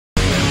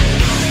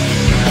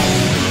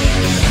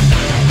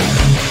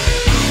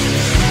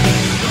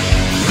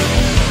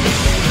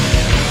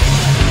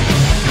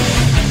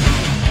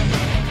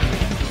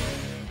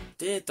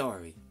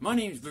My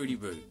name's Rudi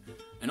Roots,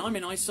 and I'm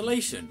in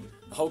isolation.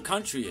 The whole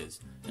country is,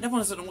 and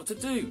everyone doesn't know what to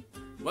do.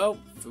 Well,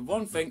 for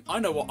one thing, I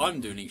know what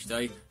I'm doing each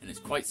day, and it's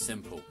quite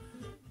simple.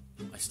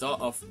 I start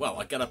off, well,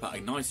 I get up at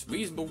a nice,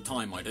 reasonable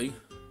time, I do.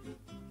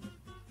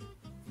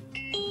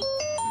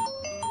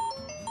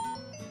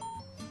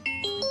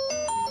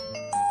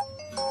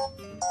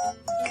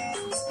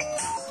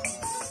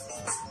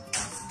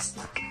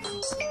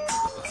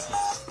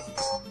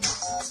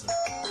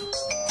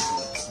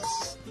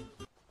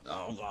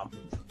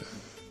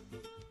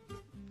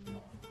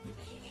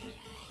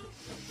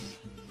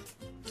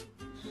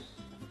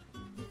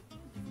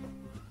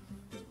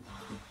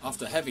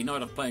 After a heavy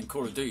night of playing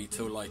Call of Duty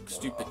till like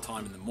stupid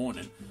time in the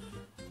morning,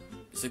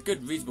 it's a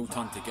good reasonable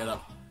time to get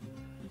up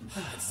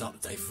and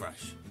start the day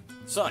fresh.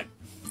 So,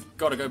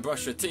 gotta go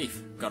brush your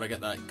teeth, gotta get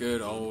that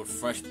good old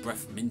fresh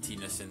breath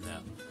mintiness in there.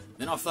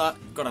 Then after that,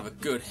 gotta have a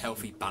good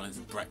healthy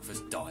balanced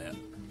breakfast diet.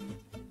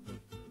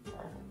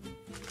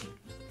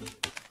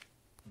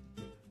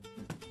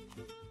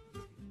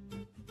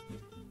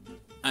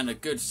 And a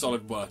good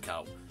solid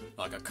workout,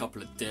 like a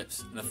couple of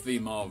dips and a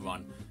 3-mile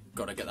run.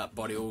 Gotta get that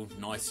body all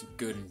nice and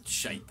good in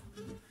shape.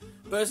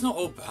 But it's not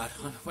all bad.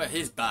 Well, it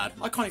is bad.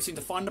 I can't even seem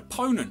to find an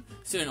opponent.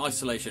 Still in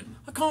isolation.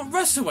 I can't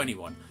wrestle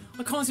anyone.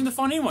 I can't seem to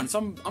find anyone.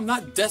 So I'm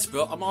that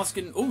desperate, I'm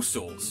asking all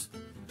sorts.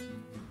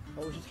 I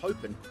was just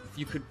hoping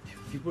if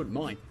you wouldn't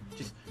mind,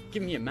 just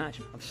give me a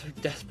match. I'm so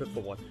desperate for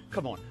one.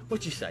 Come on,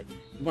 what'd you say?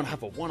 You want to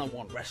have a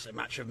one-on-one wrestling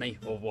match with me,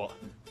 or what?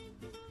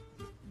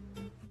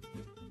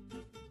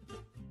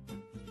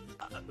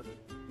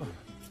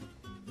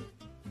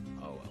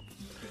 Oh well.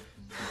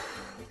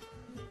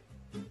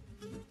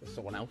 There's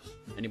someone else?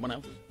 Anyone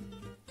else?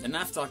 And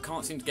after I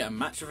can't seem to get a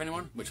match with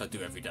anyone, which I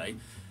do every day,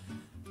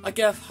 I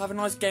have a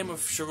nice game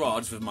of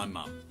charades with my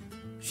mum.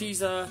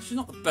 She's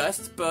not the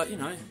best, but you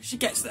know, she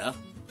gets there.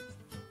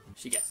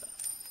 She gets there.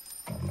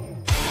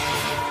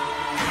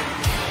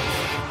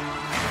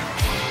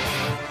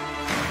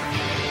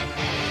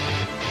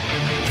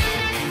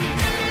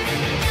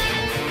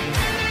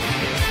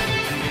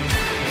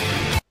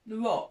 The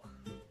Rock,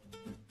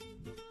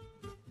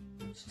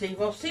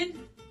 Steve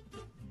Austin,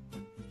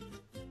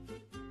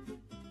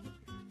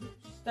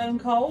 Stone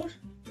Cold,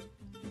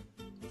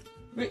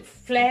 Ric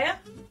Flair,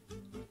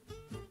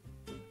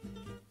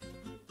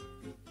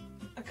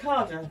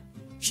 Okada.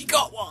 She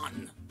got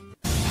one!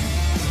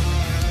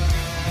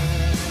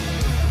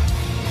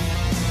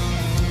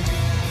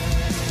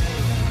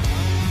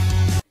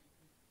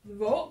 The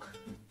Rock,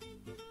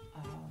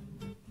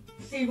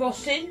 Steve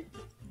Austin,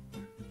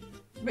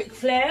 Ric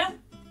Flair,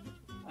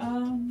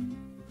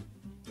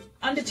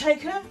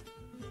 Undertaker.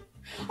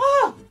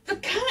 Oh, the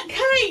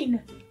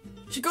Kane!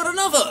 She got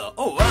another!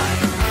 Alright!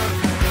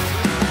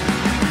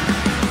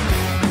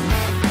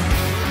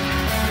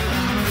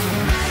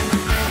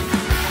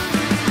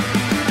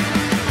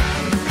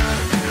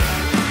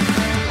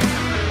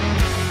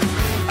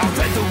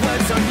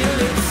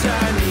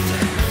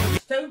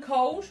 Stone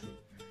Cold,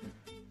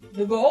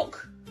 The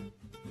Rock,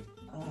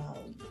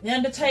 The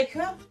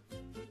Undertaker,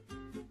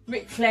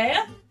 Ric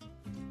Flair,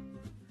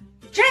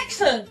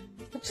 Jackson!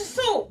 I just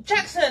thought,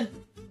 Jackson!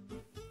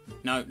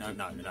 No.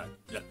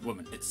 Look,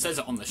 woman, it says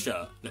it on the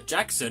shirt. Look,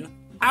 Jackson,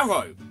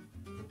 Arrow!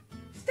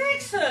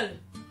 Jackson!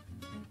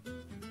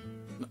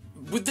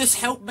 Would this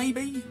help,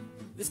 maybe?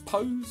 This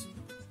pose?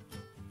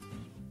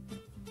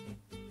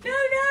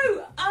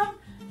 No,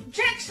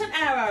 Jackson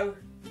Arrow.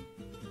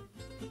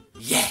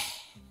 Yeah!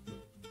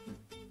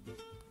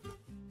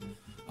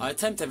 I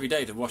attempt every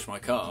day to wash my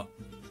car,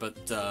 but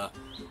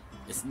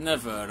it's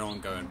never an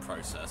ongoing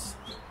process.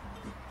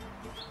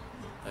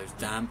 Those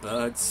damn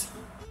birds.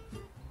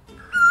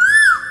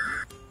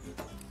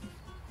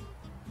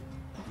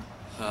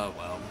 Oh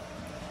well.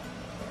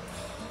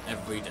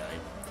 Every day.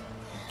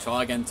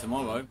 Try again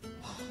tomorrow.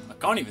 I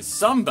can't even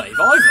sunbathe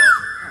either!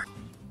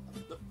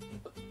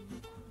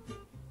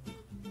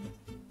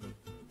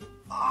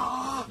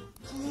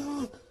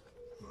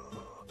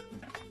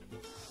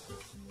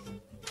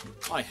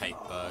 I hate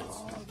birds.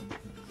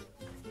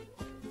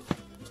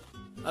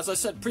 As I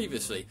said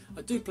previously,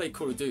 I do play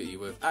Call of Duty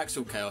with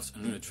Axel Chaos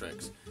and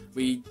Lunatrix.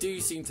 We do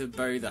seem to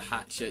bury the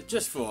hatchet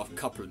just for a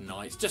couple of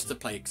nights, just to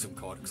play some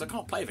COD, because I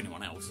can't play with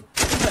anyone else.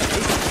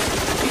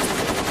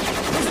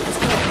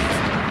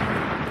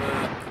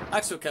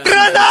 Axel Chaos...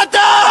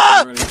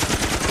 Granada!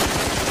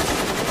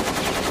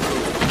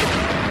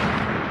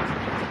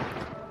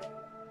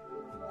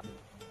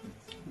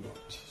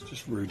 What?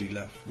 Just Rudi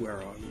left. Where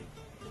are you?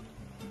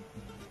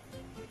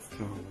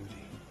 Come on,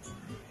 Rudi.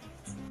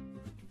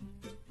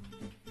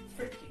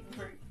 Freaking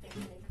brute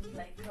thinking he can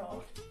play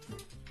COD.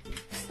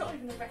 It's not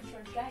even a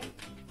retro game.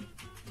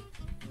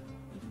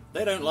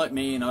 They don't like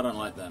me and I don't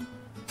like them.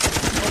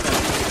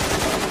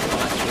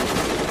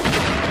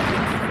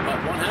 But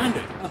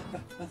one-handed.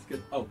 That's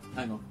good. Oh,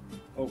 hang on.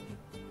 Oh.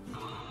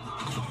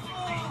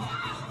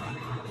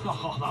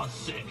 Oh, that's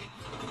sick.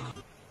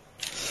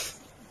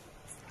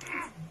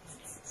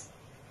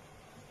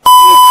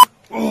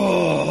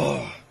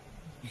 Oh,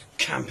 you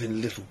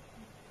camping little...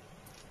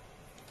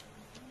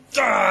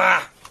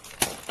 Ah!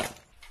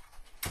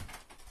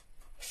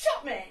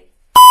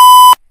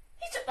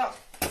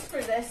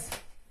 this.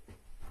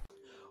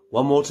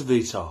 One more to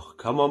Vitor.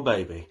 Come on,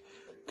 baby.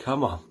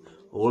 Come on.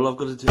 All I've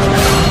got to do...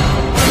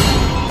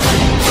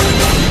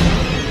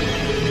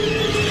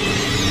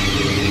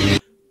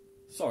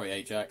 Sorry,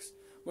 Ajax.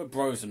 We're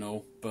bros and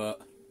all,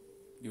 but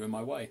you're in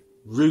my way.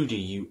 Rudi,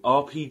 you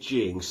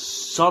RPGing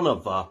son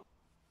of a...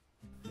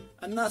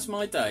 And that's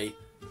my day,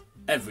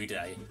 every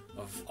day,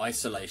 of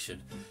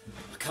isolation.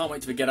 I can't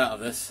wait to get out of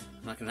this,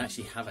 and I can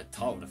actually have a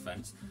title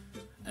defense.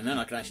 And then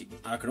I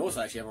can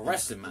also actually have a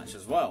wrestling match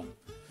as well.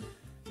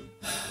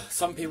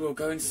 Some people will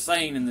go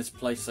insane in this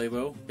place, they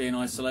will, being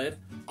isolated.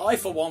 I,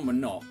 for one, would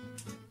not.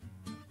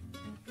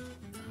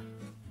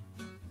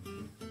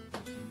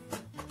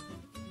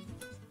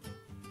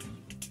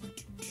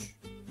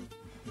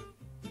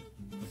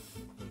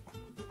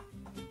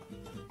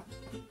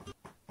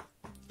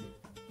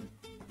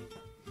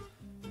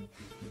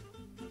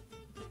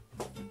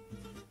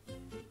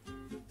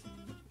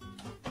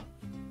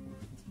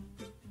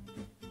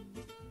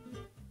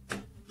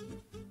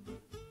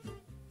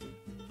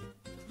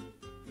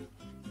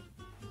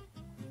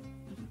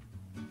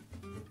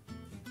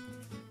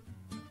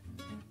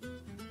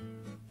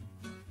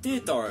 Dear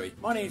Diary,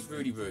 my name's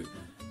Rudi Roots,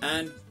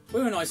 and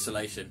we're in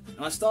isolation,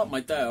 and I start my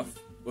day off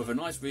with a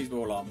nice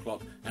reasonable alarm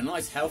clock and a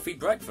nice healthy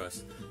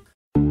breakfast.